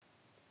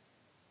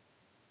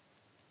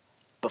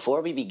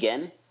Before we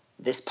begin,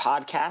 this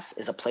podcast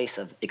is a place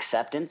of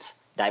acceptance,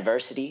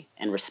 diversity,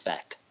 and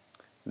respect.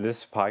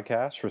 This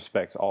podcast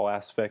respects all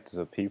aspects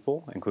of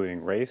people,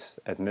 including race,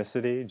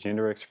 ethnicity,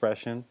 gender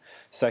expression,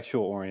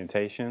 sexual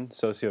orientation,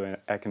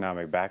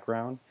 socioeconomic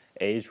background,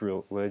 age,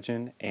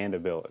 religion, and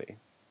ability.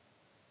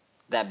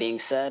 That being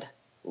said,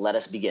 let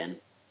us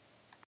begin.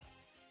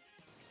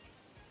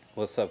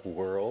 What's up,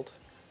 world?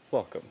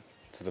 Welcome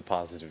to the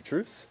Positive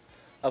Truth,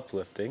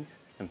 Uplifting,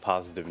 and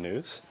Positive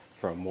News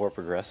for a more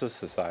progressive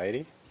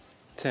society.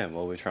 Tim,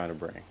 what are we trying to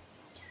bring?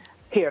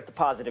 Here at The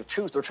Positive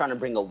Truth, we're trying to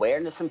bring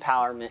awareness,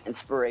 empowerment,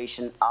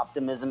 inspiration,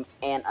 optimism,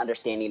 and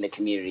understanding to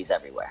communities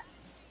everywhere.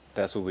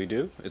 That's what we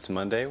do. It's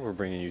Monday. We're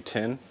bringing you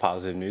 10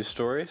 positive news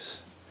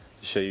stories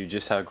to show you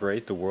just how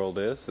great the world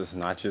is. It's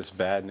not just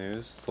bad news.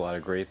 It's a lot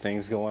of great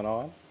things going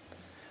on.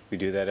 We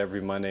do that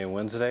every Monday and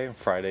Wednesday. On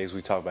Fridays,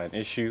 we talk about an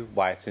issue,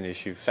 why it's an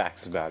issue,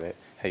 facts about it,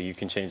 how you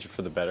can change it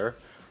for the better,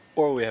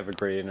 or we have a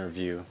great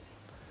interview.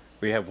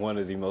 We have one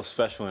of the most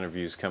special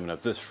interviews coming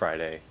up this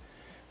Friday.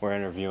 We're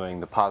interviewing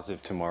the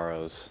Positive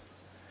Tomorrows.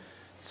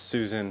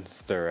 Susan,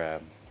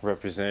 their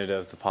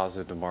representative, the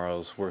Positive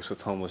Tomorrows, works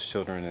with homeless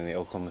children in the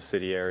Oklahoma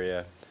City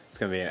area. It's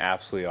going to be an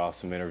absolutely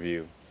awesome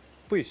interview.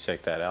 Please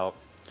check that out.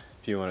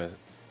 If you want to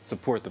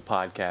support the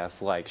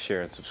podcast, like,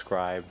 share, and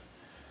subscribe.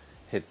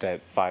 Hit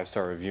that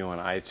 5-star review on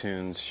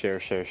iTunes.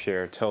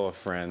 Share. Tell a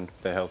friend.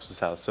 That helps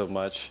us out so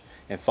much.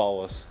 And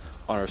follow us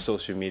on our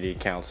social media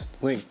accounts,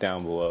 linked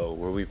down below,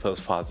 where we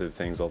post positive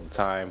things all the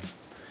time.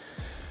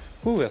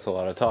 Ooh, that's a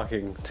lot of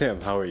talking.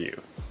 Tim, how are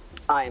you?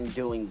 I'm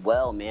doing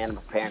well, man. I'm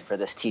preparing for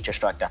this teacher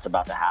strike that's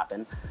about to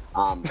happen.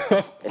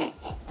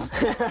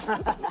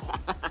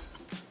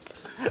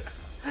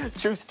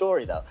 True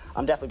story, though.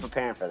 I'm definitely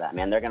preparing for that,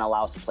 man. They're going to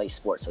allow us to play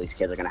sports, so these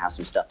kids are going to have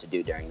some stuff to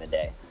do during the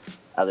day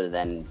other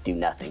than do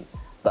nothing.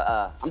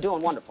 But I'm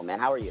doing wonderful, man.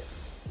 How are you?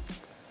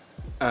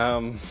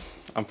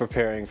 I'm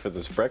preparing for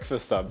this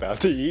breakfast I'm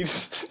about to eat.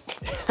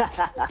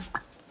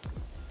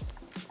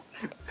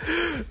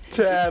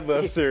 Tad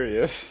less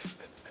serious.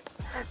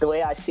 The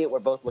way I see it, we're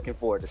both looking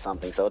forward to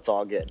something, so it's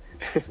all good.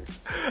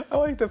 I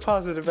like the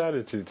positive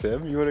attitude,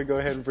 Tim. You want to go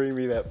ahead and bring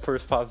me that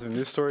first positive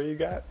news story you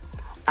got?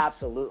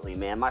 Absolutely,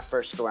 man. My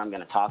first story I'm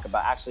going to talk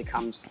about actually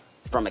comes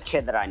from a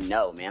kid that I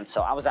know, man.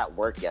 So I was at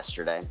work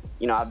yesterday.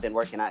 You know, I've been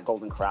working at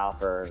Golden Corral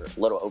for a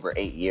little over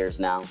 8 years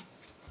now.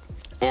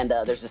 And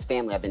there's this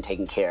family I've been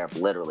taking care of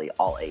literally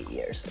all 8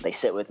 years. They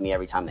sit with me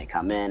every time they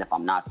come in. If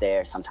I'm not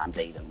there, sometimes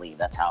they even leave.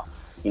 That's how,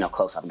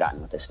 close I've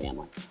gotten with this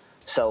family.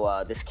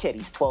 So this kid,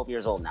 he's 12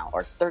 years old now,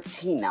 or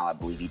 13 now, I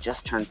believe. He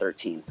just turned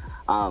 13.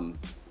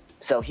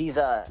 So he's,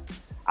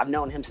 I've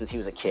known him since he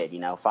was a kid,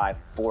 4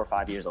 or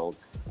 5 years old.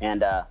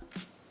 And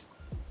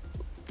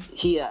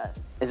he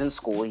is in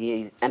school.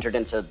 He entered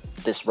into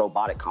this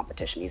robotic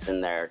competition. He's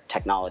in their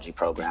technology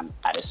program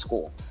at his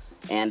school.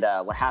 And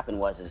what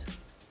happened was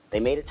they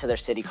made it to their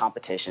city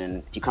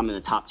competition. If you come in the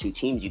top 2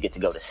 teams, you get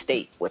to go to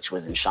state, which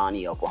was in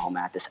Shawnee,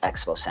 Oklahoma, at this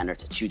expo center.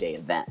 It's a 2-day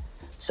event.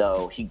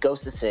 So he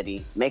goes to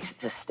city, makes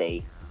it to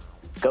state,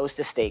 goes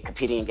to state,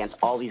 competing against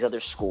all these other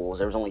schools.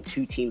 There was only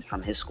 2 teams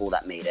from his school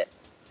that made it.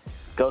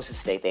 Goes to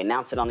state. They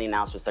announced it on the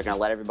announcements. They're going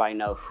to let everybody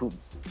know who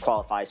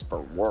qualifies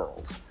for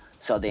Worlds.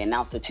 So they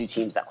announced the 2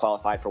 teams that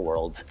qualified for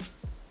Worlds,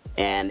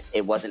 and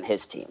it wasn't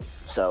his team.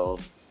 So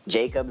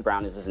Jacob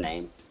Brown is his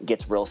name.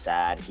 Gets real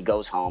sad. He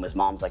goes home. His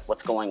mom's like,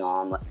 what's going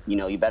on?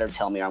 You better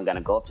tell me or I'm going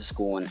to go up to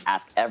school and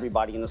ask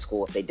everybody in the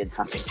school if they did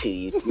something to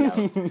you.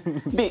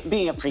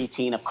 Being a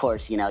preteen, of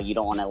course, you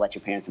don't want to let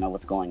your parents know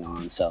what's going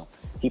on. So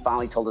he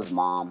finally told his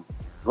mom,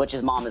 which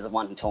his mom is the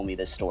one who told me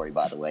this story,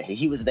 by the way.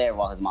 He was there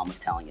while his mom was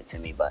telling it to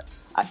me, but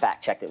I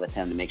fact-checked it with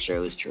him to make sure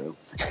it was true.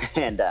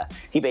 And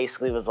he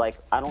basically was like,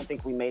 I don't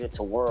think we made it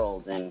to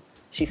Worlds. And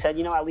she said,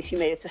 at least you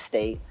made it to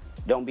state.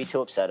 Don't be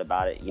too upset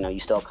about it. You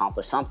still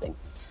accomplished something.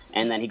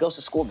 And then he goes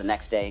to school the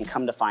next day, and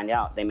come to find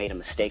out, they made a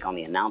mistake on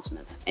the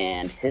announcements,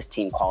 and his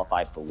team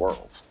qualified for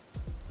Worlds.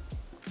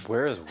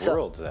 Where is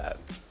Worlds at?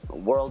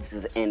 Worlds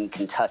is in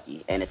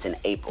Kentucky, and it's in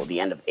April,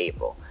 the end of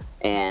April.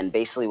 And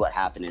basically what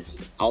happened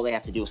is all they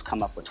have to do is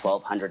come up with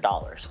 $1,200,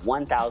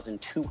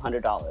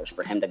 $1,200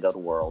 for him to go to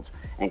Worlds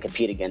and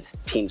compete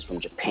against teams from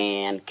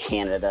Japan,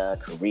 Canada,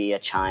 Korea,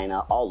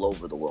 China, all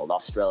over the world,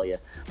 Australia.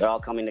 They're all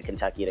coming to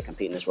Kentucky to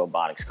compete in this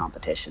robotics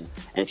competition.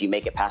 And if you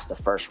make it past the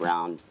first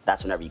round,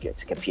 that's whenever you get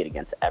to compete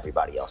against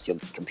everybody else. You'll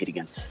compete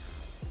against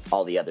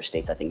all the other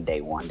states. I think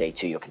day 1, day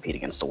 2, you'll compete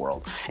against the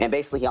world. And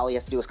basically all he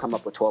has to do is come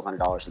up with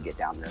 $1,200 to get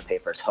down there, pay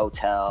for his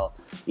hotel,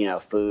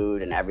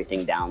 food and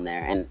everything down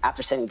there. And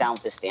after sitting down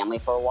with this family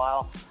for a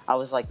while, I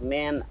was like,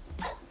 man,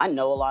 I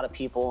know a lot of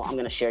people. I'm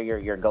going to share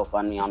your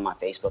GoFundMe on my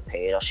Facebook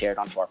page. I'll share it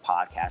onto our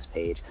podcast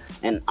page.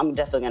 And I'm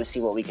definitely going to see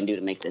what we can do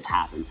to make this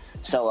happen.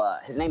 So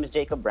his name is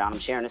Jacob Brown. I'm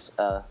sharing this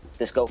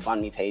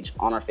GoFundMe page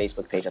on our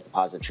Facebook page at the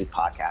Positive Truth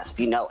Podcast. If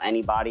you know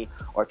anybody,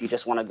 or if you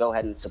just want to go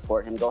ahead and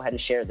support him, go ahead and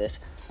share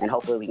this, and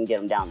hopefully we can get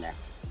him down there.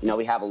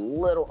 We have a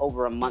little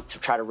over a month to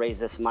try to raise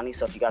this money,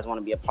 so if you guys want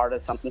to be a part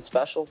of something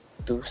special,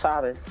 tú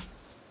sabes.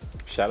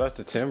 Shout out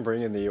to Tim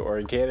bringing the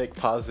organic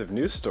positive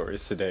news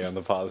stories today on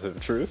the Positive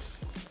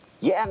Truth.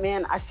 Yeah,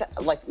 man. I said,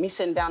 like, me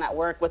sitting down at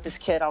work with this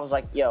kid, I was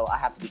like, yo, I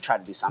have to try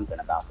to do something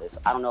about this.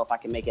 I don't know if I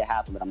can make it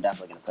happen, but I'm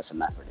definitely going to put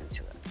some effort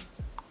into it.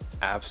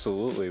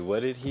 Absolutely.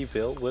 What did he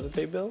build? What did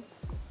they build?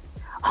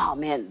 Oh,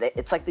 man,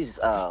 it's like these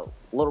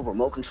little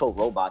remote control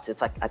robots.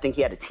 It's like, I think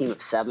he had a team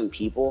of 7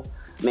 people.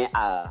 Man,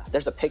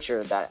 there's a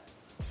picture that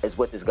is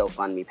with his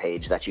GoFundMe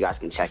page that you guys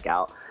can check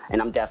out.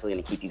 And I'm definitely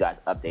going to keep you guys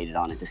updated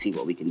on it to see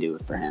what we can do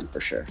for him, for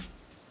sure.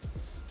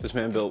 This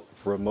man built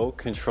remote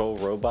control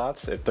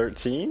robots at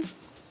 13?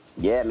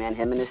 Yeah, man,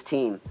 him and his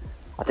team.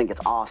 I think it's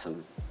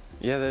awesome.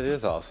 Yeah, that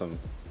is awesome.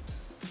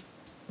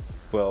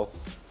 Well,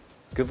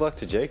 good luck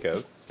to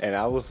Jacob. And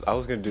I was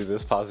going to do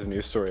this positive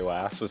news story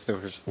last, but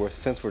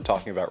since we're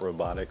talking about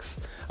robotics,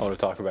 I want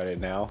to talk about it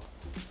now.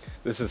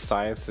 This is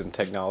Science and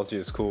Technology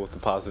is Cool with the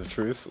Positive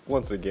Truth.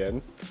 Once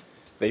again,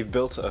 they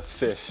built a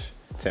fish,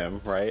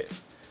 Tim, right?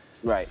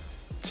 Right.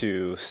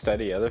 To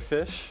study other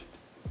fish.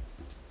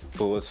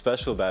 But what's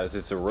special about it is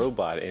it's a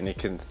robot, and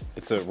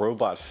it's a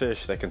robot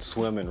fish that can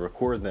swim and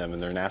record them in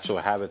their natural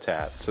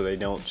habitat, so they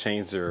don't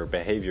change their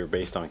behavior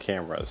based on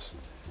cameras.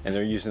 And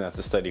they're using that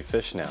to study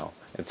fish now.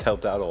 It's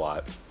helped out a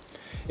lot.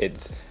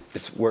 It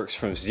works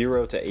from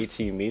 0 to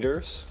 18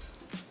 meters.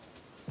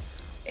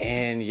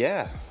 And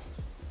yeah,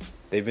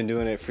 they've been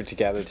doing it to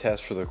gather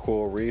tests for the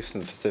coral reefs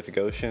in the Pacific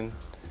Ocean,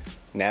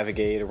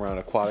 navigate around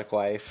aquatic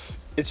life.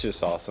 It's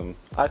just awesome.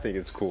 I think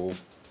it's cool.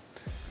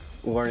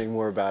 Learning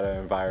more about an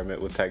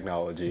environment with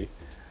technology.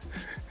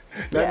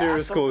 Not near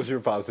as cool as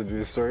your positive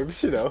news story,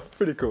 but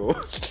pretty cool.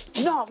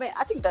 No, man,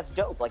 I think that's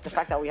dope. Like the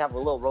fact that we have a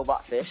little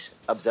robot fish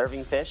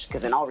observing fish,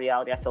 because in all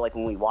reality, I feel like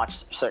when we watch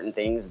certain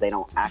things, they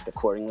don't act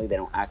accordingly. They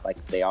don't act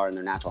like they are in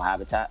their natural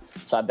habitat.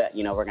 So I bet,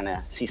 we're going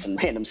to see some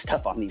random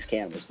stuff on these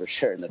cameras for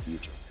sure in the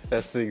future.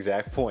 That's the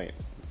exact point.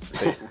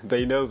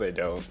 They know they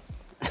don't.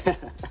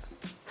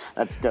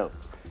 That's dope.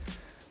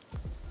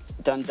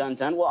 Done.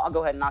 Well, I'll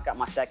go ahead and knock out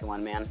my second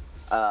one, man.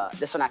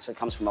 This one actually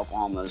comes from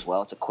Oklahoma as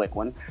well. It's a quick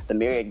one. The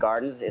Myriad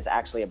Gardens is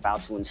actually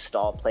about to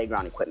install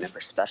playground equipment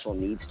for special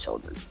needs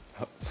children.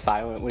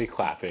 Silently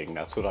clapping.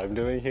 That's what I'm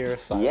doing here.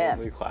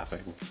 Silently clapping.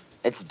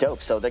 It's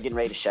dope. So they're getting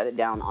ready to shut it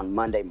down on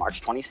Monday,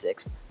 March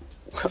 26th,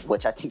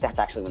 which I think that's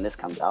actually when this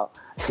comes out.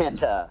 And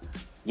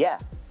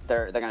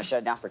they're going to shut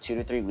it down for 2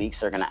 to 3 weeks.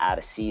 They're going to add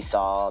a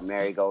seesaw,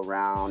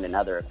 merry-go-round, and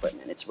other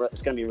equipment. It's going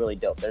to be really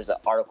dope. There's an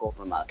article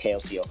from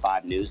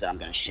KOCO5 News that I'm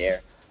going to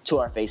share to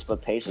our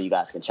Facebook page so you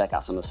guys can check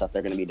out some of the stuff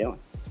they're going to be doing.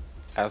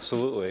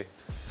 Absolutely.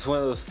 It's one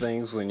of those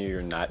things when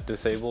you're not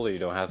disabled or you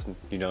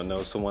don't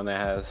know someone that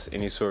has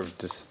any sort of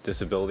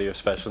disability or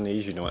special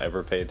needs you don't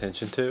ever pay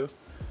attention to.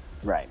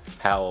 Right.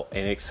 How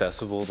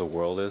inaccessible the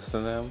world is to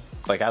them.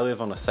 Like, I live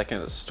on a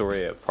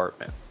second-story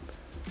apartment.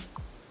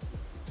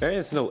 There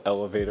is no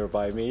elevator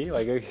by me.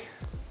 It's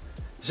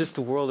just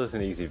the world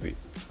isn't easy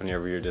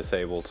whenever you're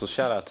disabled, so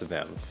shout out to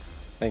them.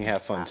 They can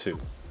have fun too.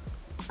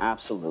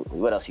 Absolutely.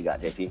 What else you got,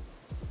 JP?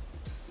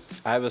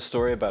 I have a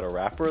story about a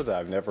rapper that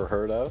I've never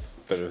heard of,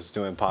 but it was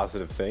doing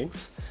positive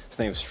things. His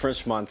name's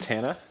French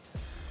Montana.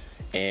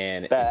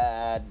 And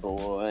bad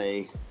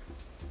boy.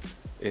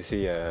 Is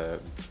he a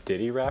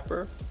Diddy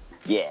rapper?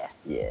 Yeah.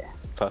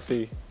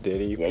 Puffy,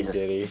 Diddy, P.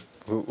 Diddy.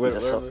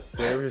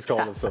 Whatever he's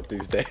calling himself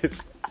these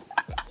days.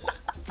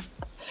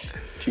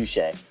 Touche.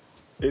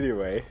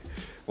 Anyway,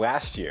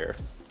 last year,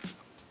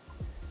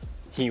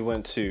 he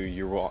went to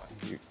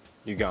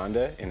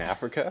Uganda in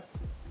Africa,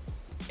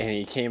 and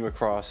he came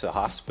across a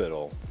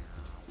hospital,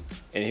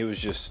 and he was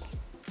just,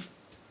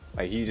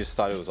 he just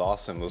thought it was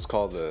awesome. It was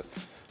called the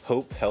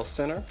Hope Health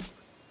Center,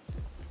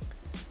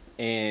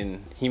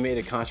 and he made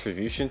a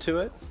contribution to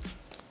it,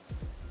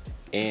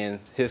 and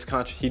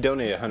he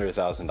donated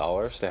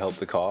 $100,000 to help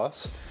the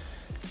cause,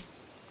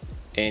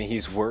 and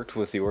he's worked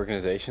with the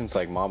organizations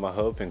like Mama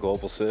Hope and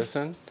Global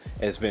Citizen,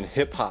 and has been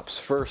hip-hop's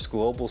first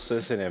Global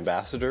Citizen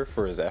ambassador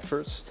for his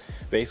efforts.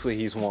 Basically,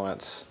 his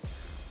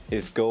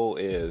goal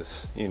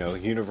is,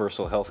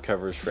 universal health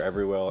coverage for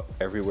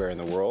everywhere in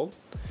the world.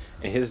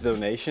 And his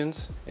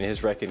donations and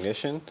his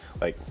recognition,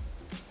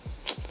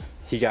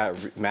 he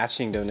got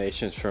matching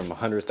donations from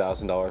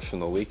 $100,000 from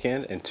The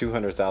Weeknd and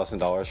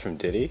 $200,000 from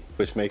Diddy,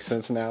 which makes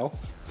sense now,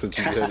 since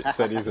you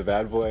said he's a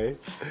bad boy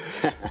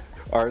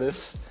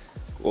artist.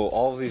 Well,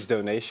 all of these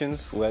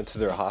donations led to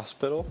their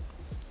hospital.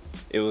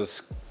 It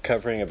was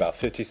covering about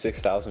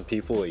 56,000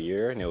 people a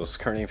year, and it was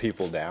turning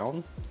people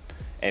down.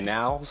 And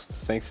now,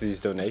 thanks to these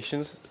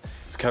donations,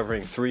 it's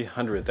covering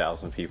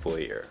 300,000 people a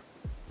year.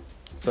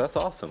 So that's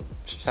awesome.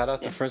 Shout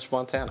out to French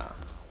Montana.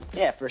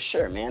 Yeah, for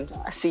sure, man.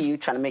 I see you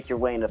trying to make your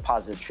way into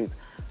Positive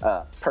Truth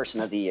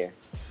Person of the Year.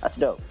 That's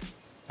dope.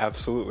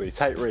 Absolutely.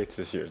 Tight rates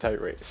this year.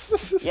 Tight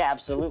rates. Yeah,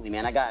 absolutely,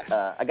 man. I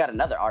got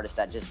another artist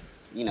that just,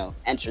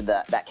 entered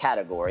that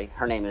category.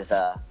 Her name is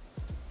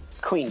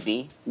Queen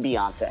Bee,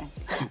 Beyonce.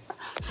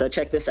 So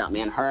check this out,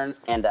 man. Her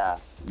and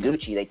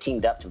Gucci, they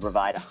teamed up to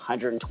provide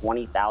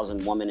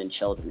 120,000 women and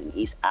children in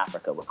East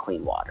Africa with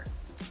clean water.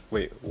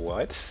 Wait,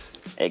 what?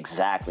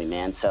 Exactly,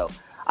 man. So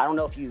I don't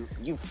know if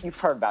you've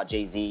heard about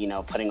Jay-Z,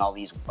 putting all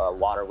these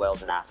water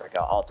wells in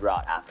Africa, all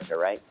throughout Africa,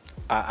 right?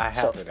 I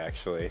haven't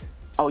actually.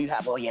 Oh, you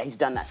have? Oh, yeah, he's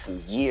done that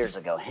some years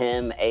ago.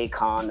 Him,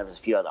 Akon, there was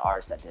a few other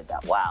artists that did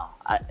that. Wow,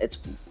 it's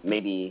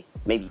maybe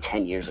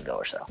 10 years ago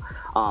or so.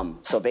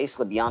 So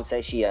basically,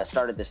 Beyonce, she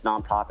started this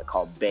nonprofit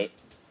called Bay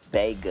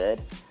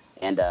Good,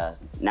 and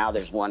now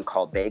there's one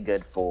called Bay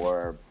Good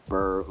for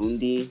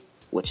Burundi,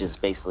 which is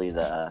basically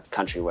the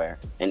country where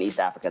in East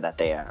Africa that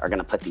they are going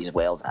to put these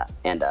whales at.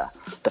 And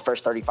the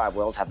first 35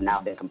 whales have now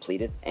been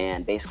completed.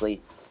 And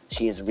basically,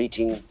 she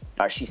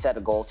set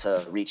a goal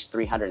to reach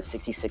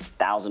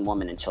 366,000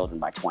 women and children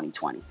by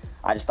 2020.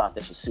 I just thought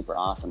this was super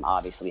awesome.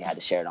 Obviously, we had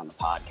to share it on the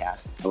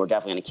podcast. And we're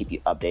definitely going to keep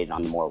you updated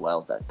on the more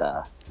whales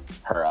that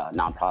her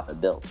nonprofit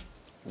builds.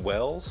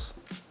 Wells?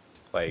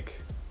 Like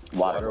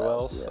water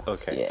wells? Yeah.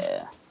 Okay.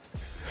 Yeah.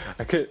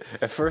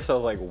 At first I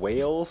was like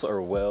whales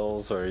or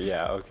wells or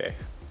yeah, okay.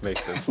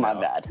 Makes sense. My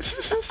now. bad.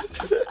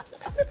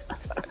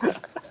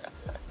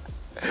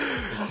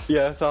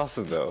 Yeah, that's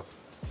awesome though.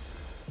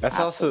 That's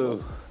Absolutely.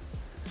 also,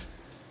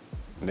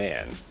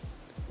 man,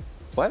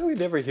 why do we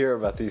never hear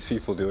about these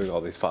people doing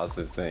all these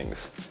positive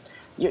things?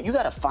 You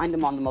got to find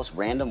them on the most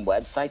random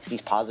websites,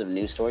 these positive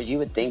news stories. You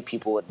would think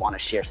people would want to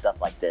share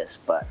stuff like this,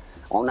 but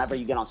whenever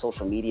you get on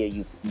social media,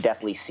 you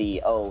definitely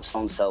see, oh,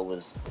 so-and-so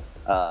was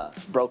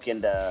broke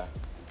into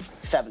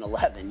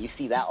 7-Eleven. You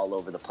see that all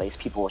over the place.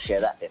 People will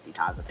share that 50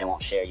 times, but they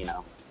won't share,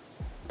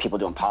 people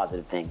doing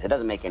positive things. It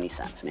doesn't make any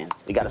sense, man.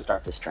 We got to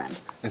start this trend.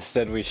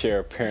 Instead, we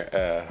share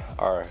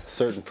our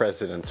certain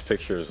presidents'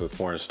 pictures with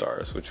porn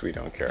stars, which we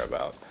don't care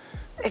about.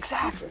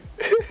 Exactly.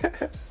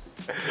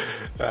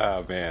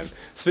 Oh, man.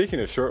 Speaking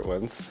of short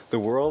ones, the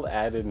world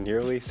added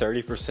nearly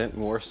 30%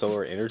 more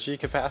solar energy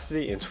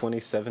capacity in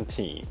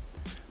 2017.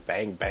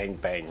 Bang, bang,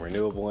 bang.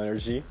 Renewable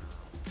energy,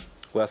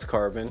 less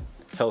carbon,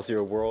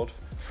 healthier world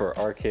for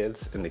our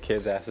kids and the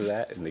kids after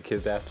that and the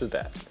kids after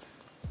that.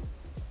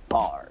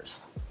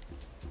 Bars.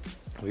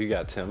 What you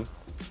got, Tim?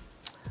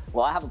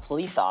 Well, I have a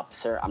police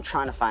officer. I'm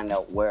trying to find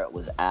out where it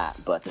was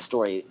at, but the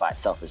story by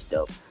itself is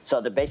dope.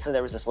 So basically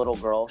there was this little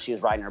girl. She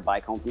was riding her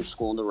bike home from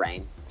school in the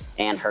rain,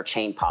 and her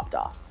chain popped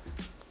off.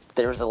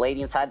 There was a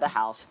lady inside the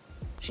house.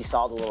 She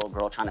saw the little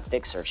girl trying to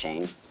fix her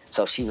chain.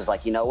 So she was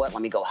like, you know what?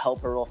 Let me go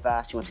help her real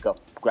fast. She went to go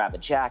grab a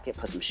jacket,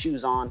 put some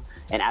shoes on.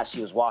 And as she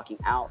was walking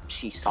out,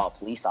 she saw a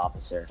police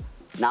officer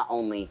not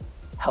only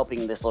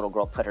helping this little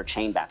girl put her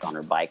chain back on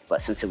her bike,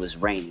 but since it was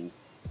raining,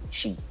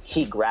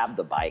 he grabbed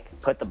the bike,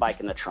 put the bike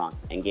in the trunk,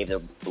 and gave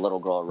the little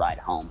girl a ride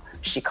home.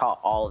 She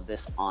caught all of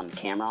this on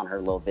camera, on her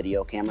little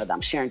video camera that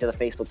I'm sharing to the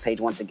Facebook page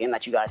once again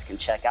that you guys can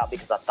check out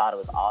because I thought it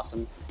was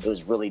awesome. It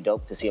was really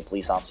dope to see a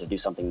police officer do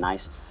something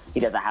nice. He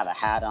doesn't have a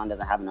hat on,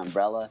 doesn't have an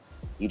umbrella.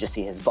 You just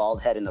see his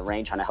bald head in the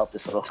rain trying to help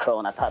this little girl,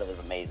 and I thought it was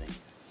amazing.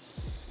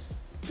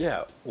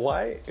 Yeah,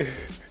 why?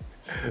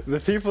 The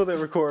people that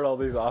record all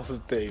these awesome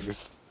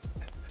things,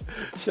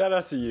 shout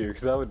out to you,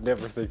 because I would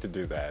never think to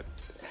do that.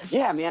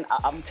 Yeah, man,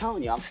 I'm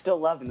telling you, I'm still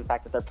loving the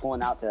fact that they're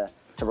pulling out to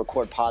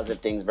record positive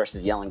things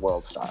versus yelling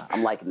World Star.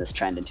 I'm liking this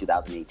trend in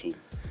 2018.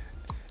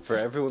 For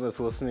everyone that's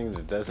listening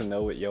that doesn't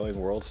know what yelling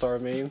World Star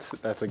means,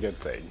 that's a good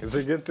thing. It's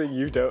a good thing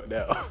you don't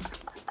know.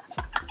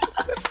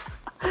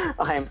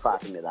 I am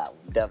clapping to that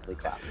one. Definitely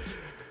clapping.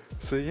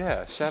 So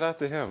yeah, shout out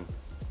to him.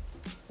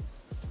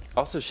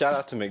 Also, shout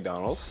out to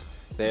McDonald's.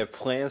 They have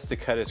plans to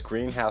cut its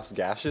greenhouse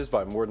gases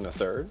by more than a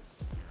third.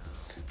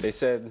 They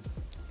said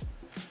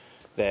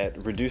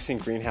that reducing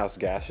greenhouse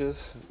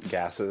gases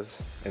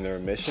and their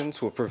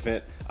emissions will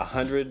prevent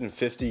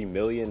 150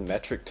 million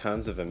metric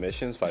tons of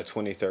emissions by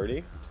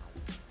 2030.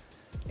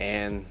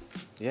 And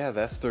yeah,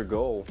 that's their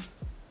goal.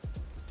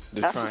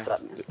 What's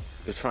up, man.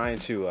 They're trying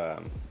to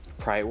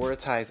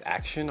prioritize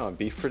action on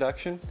beef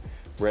production.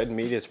 Red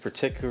meat is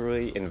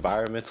particularly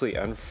environmentally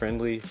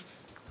unfriendly,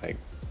 like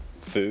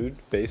food,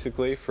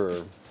 basically,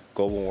 for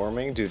global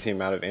warming due to the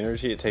amount of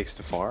energy it takes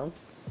to farm.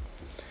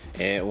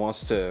 And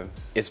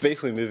it's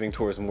basically moving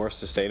towards more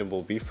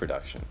sustainable beef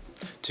production.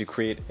 To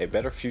create a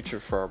better future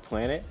for our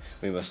planet,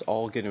 we must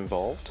all get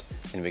involved,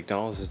 and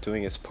McDonald's is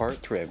doing its part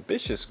through an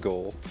ambitious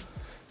goal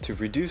to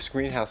reduce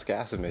greenhouse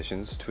gas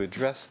emissions to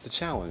address the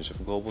challenge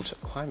of global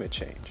climate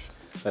change.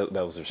 That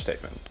was their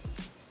statement.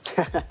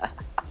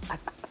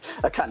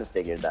 I kind of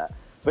figured that.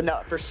 But no,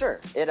 for sure.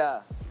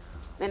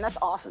 Man, that's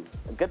awesome.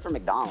 Good for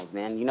McDonald's,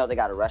 man. You know they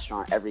got a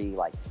restaurant every,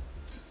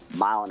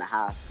 mile and a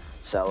half.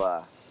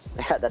 So,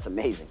 that's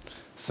amazing.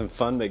 Some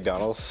fun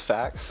McDonald's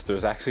facts.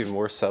 There's actually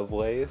more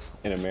Subways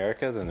in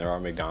America than there are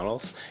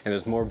McDonald's. And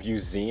there's more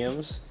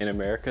museums in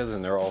America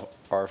than there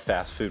are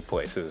fast food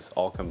places,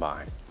 all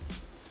combined.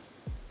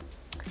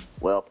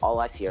 Well, all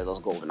I see are those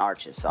golden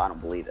arches, so I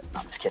don't believe it. No,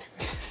 I'm just kidding.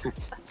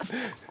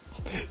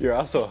 You're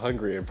also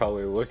hungry and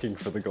probably looking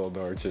for the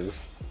golden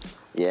arches.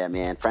 Yeah,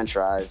 man. French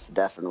fries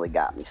definitely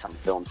got me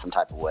feeling some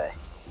type of way.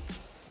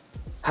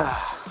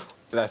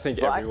 And I think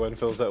everyone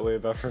feels that way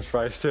about French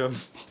fries, Tim.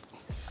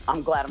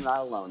 I'm glad I'm not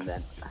alone,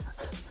 then.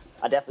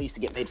 I definitely used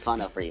to get made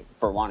fun of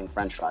for wanting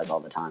French fries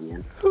all the time,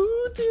 man.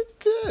 Who did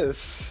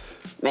this?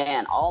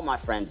 Man, all my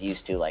friends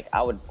used to.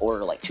 I would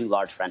order 2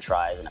 large French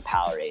fries and a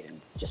Powerade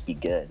and just be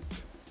good.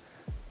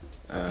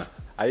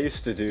 I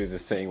used to do the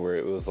thing where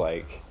it was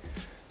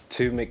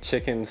 2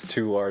 McChickens,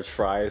 2 large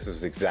fries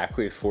is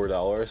exactly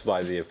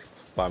 $4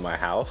 by my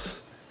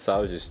house. So I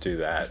would just do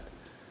that.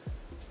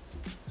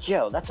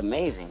 Yo, that's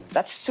amazing.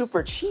 That's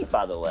super cheap,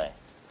 by the way.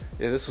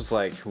 Yeah, this was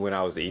like when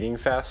I was eating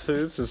fast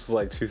foods. This was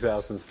like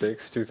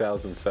 2006,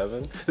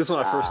 2007. This is when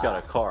I first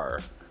got a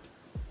car.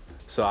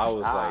 So I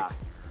was like,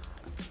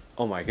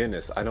 oh my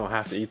goodness, I don't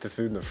have to eat the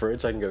food in the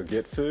fridge. I can go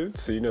get food.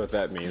 So you know what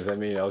that means. I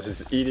mean, I was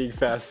just eating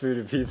fast food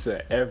and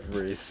pizza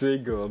every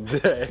single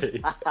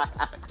day.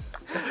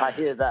 I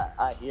hear that.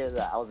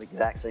 I was the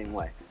exact same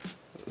way.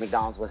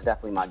 McDonald's was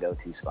definitely my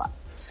go-to spot.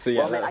 So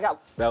yeah, well, man,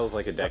 that was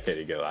like a decade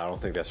ago. I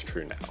don't think that's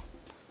true now.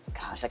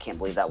 Gosh, I can't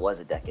believe that was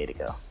a decade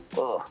ago.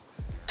 Ugh.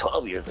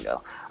 12 years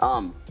ago.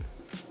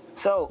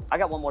 So I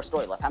got one more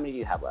story left. How many do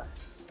you have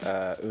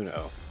left?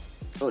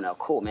 Uno,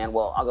 cool, man.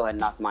 Well, I'll go ahead and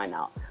knock mine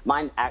out.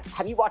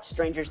 Have you watched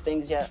Stranger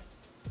Things yet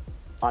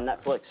on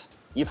Netflix?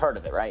 You've heard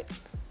of it, right?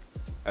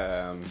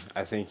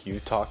 I think you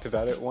talked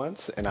about it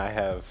once, and I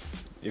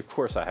have. Of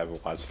course, I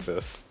haven't watched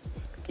this.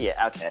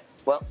 Yeah. Okay.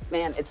 Well,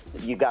 man,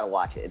 you gotta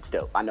watch it. It's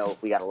dope. I know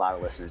we got a lot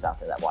of listeners out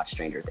there that watch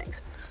Stranger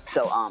Things.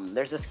 So,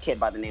 there's this kid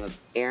by the name of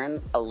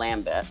Aaron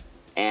Alambet.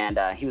 And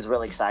he was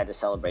really excited to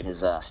celebrate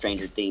his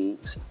Stranger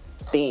Things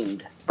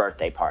themed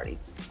birthday party.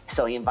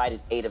 So he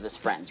invited 8 of his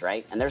friends,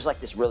 right? And there's like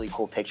this really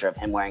cool picture of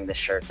him wearing this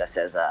shirt that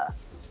says,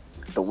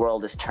 the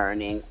world is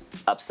turning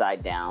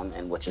upside down,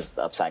 and which is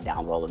the upside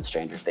down world in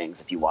Stranger Things.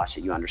 If you watch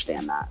it, you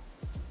understand that.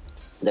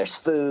 There's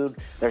food.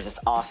 There's this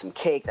awesome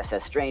cake that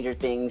says Stranger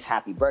Things,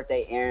 happy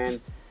birthday,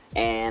 Aaron.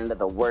 And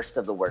the worst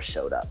of the worst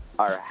showed up.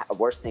 Or a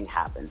worst thing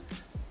happened.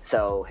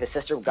 So his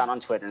sister got on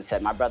Twitter and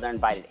said, my brother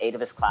invited 8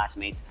 of his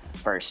classmates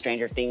for a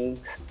Stranger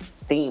Things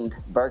themed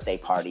birthday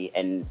party,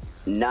 and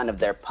none of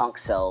their punk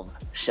selves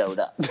showed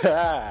up.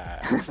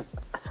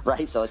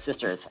 Right? So his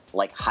sister is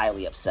like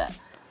highly upset.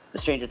 The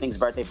Stranger Things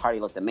birthday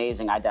party looked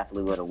amazing. I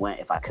definitely would have went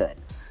if I could.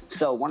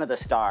 So one of the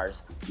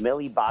stars,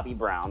 Millie Bobby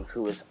Brown,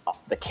 who is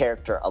the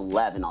character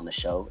 11 on the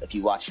show. If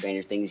you watch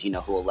Stranger Things, you know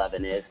who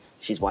 11 is.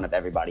 She's one of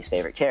everybody's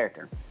favorite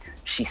character.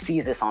 She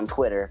sees this on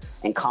Twitter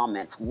and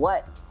comments,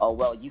 what? Oh,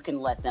 well, you can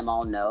let them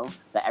all know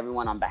that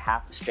everyone on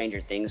behalf of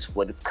Stranger Things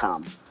would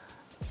come.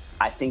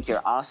 I think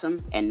you're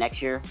awesome, and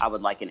next year I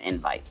would like an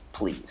invite,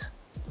 please.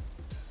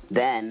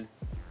 Then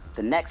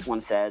the next one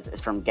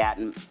is from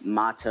Gatton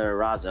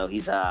Matarazzo.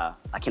 He's I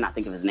cannot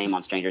think of his name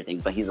on Stranger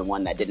Things, but he's the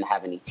one that didn't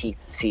have any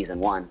teeth season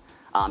 1.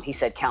 He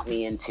said, count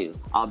me in too.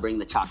 I'll bring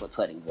the chocolate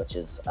pudding, which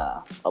is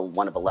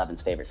one of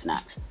 11's favorite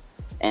snacks.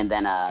 And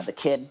then the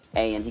kid,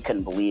 Ian, he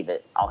couldn't believe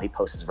it. All he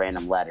posted is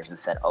random letters and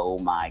said, oh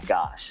my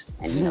gosh.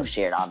 And,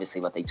 shared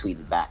obviously what they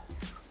tweeted back.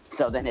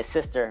 So then his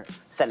sister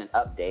sent an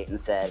update and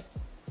said,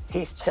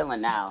 he's chilling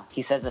now.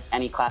 He says if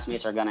any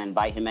classmates are going to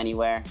invite him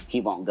anywhere,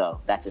 he won't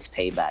go. That's his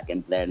payback.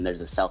 And then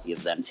there's a selfie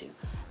of them too.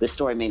 This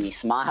story made me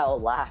smile,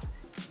 laugh,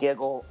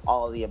 giggle,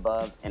 all of the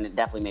above. And it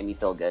definitely made me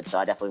feel good. So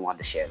I definitely wanted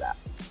to share that.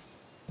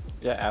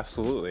 Yeah,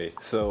 absolutely.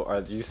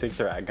 So do you think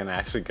they're going to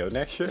actually go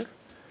next year?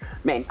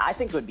 Man, I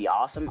think it would be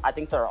awesome. I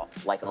think they're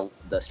like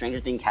the Stranger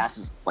Things cast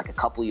is like a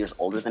couple years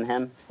older than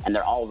him, and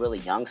they're all really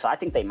young. So I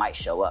think they might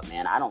show up,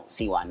 man. I don't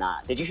see why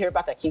not. Did you hear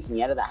about that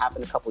quinceañera that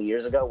happened a couple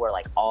years ago, where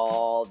like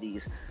all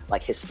these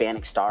like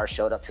Hispanic stars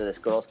showed up to this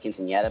girl's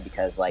quinceañera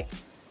because like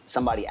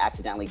somebody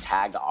accidentally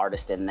tagged the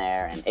artist in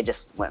there, and it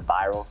just went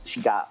viral.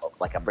 She got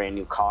like a brand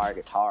new car,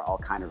 guitar, all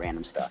kind of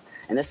random stuff.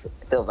 And this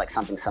feels like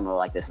something similar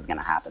like this is going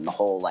to happen. The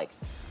whole like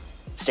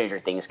Stranger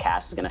Things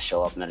cast is going to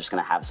show up and they're just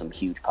going to have some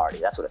huge party.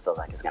 That's what it feels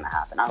like is going to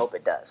happen. I hope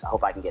it does. I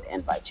hope I can get an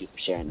invite too for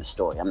sharing the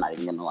story. I'm not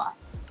even going to lie.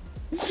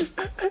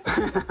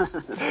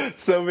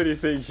 So many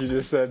things you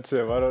just said,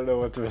 Tim. I don't know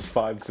what to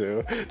respond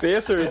to. The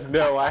answer is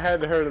no. I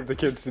hadn't heard of the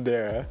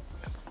quinceañera.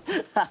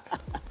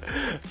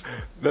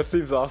 That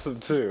seems awesome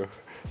too.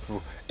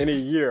 In a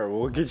year,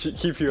 we'll keep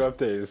you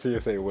updated and see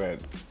if they win.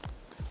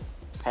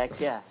 Heck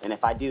yeah. And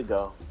if I do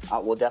go,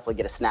 we'll definitely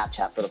get a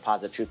Snapchat for the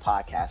Positive Truth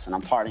podcast, and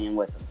I'm partying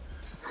with them.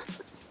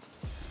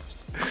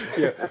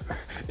 Yeah,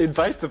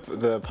 invite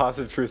the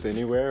Positive Truth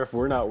anywhere. If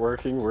we're not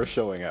working, we're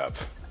showing up.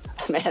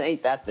 Man,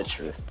 ain't that the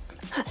truth?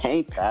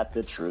 Ain't that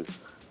the truth?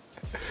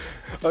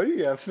 Oh, you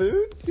got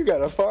food? You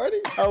got a party?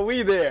 Oh,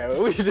 we there.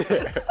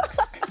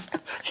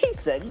 He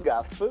said you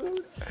got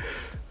food.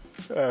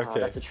 Okay. Oh,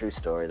 that's a true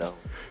story, though.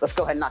 Let's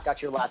go ahead and knock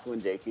out your last one,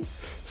 JP.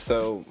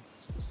 So,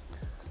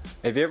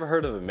 have you ever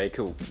heard of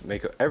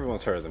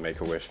everyone's heard of the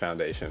Make-A-Wish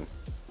Foundation?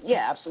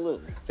 Yeah,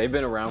 absolutely. They've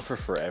been around for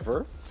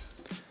forever.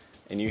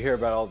 And you hear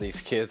about all these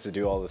kids that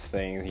do all this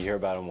thing. You hear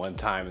about them one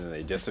time and then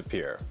they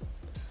disappear.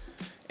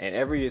 And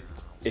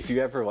if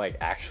you ever like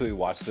actually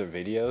watch their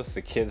videos,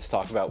 the kids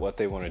talk about what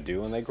they want to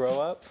do when they grow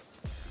up.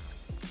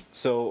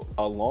 So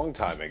a long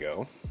time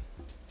ago,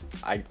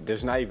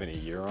 there's not even a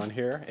year on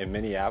here, in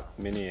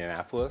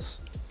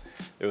Minneapolis,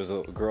 there was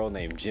a girl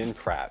named Jen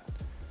Pratt.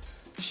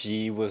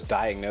 She was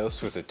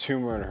diagnosed with a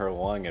tumor in her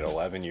lung at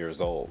 11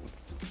 years old.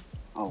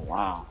 Oh,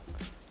 wow.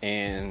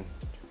 And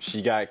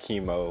she got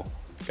chemo,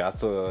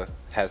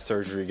 had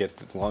surgery to get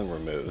the lung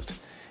removed,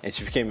 and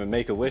she became a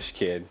Make-A-Wish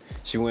kid.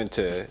 She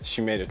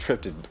made a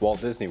trip to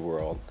Walt Disney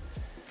World,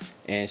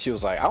 And she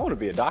was like, I want to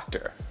be a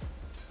doctor.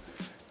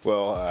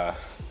 Well,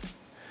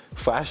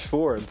 flash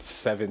forward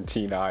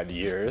 17 odd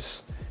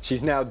years.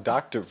 She's now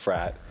Dr.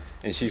 Pratt,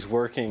 and she's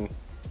working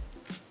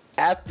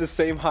at the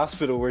same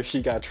hospital where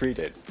she got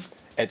treated,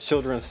 at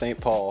Children's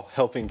St. Paul,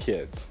 helping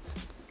kids.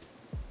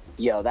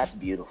 Yo, that's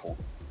beautiful.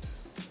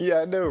 Yeah,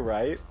 I know,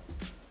 right?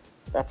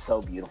 That's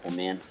so beautiful,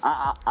 man.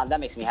 That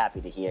makes me happy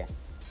to hear.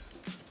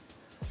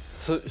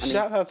 So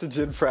shout out to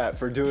Jen Pratt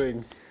for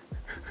doing,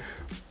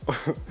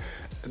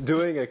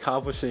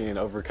 accomplishing, and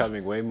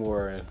overcoming way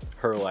more in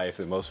her life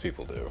than most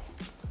people do.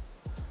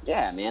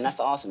 Yeah, man,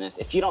 that's awesome.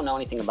 If you don't know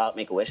anything about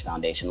Make-A-Wish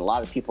Foundation, a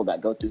lot of people that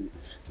go through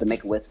the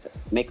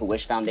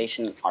Make-A-Wish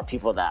Foundation are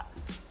people that,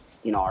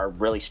 are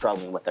really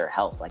struggling with their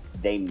health. Like,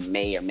 they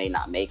may or may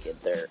not make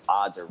it. Their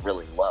odds are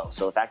really low.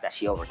 So the fact that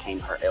she overcame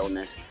her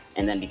illness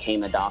and then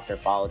became a doctor,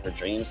 followed her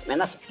dreams, man,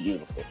 that's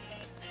beautiful.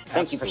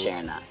 Thank you for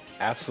sharing that.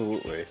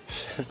 Absolutely.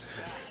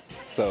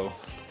 So,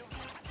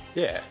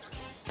 yeah.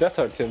 That's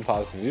our 10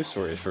 positive news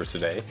stories for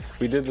today.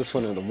 We did this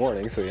one in the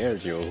morning, so the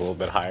energy was a little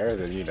bit higher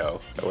than,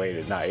 late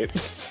at night.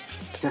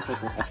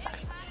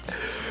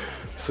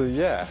 So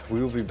yeah, we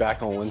will be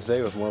back on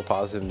Wednesday with more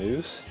positive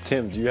news.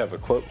 Tim, do you have a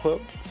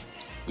quote?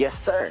 Yes,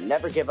 sir.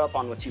 Never give up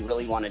on what you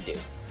really want to do.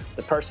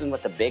 The person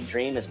with the big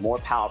dream is more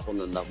powerful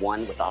than the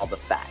one with all the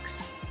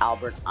facts.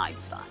 Albert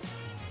Einstein.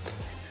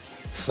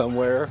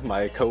 Somewhere,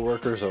 my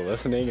coworkers are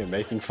listening and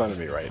making fun of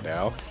me right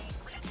now.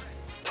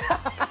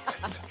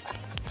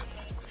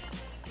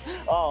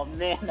 Oh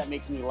man, that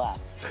makes me laugh.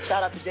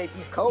 Shout out to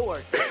JP's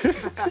coworkers.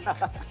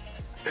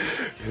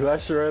 I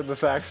sure am the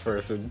facts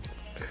person.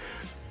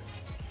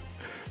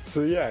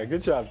 So yeah,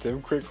 good job,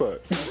 Tim. Quick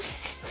quote.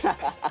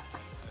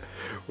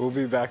 We'll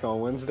be back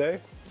on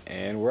Wednesday,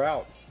 and we're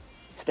out.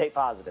 Stay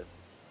positive.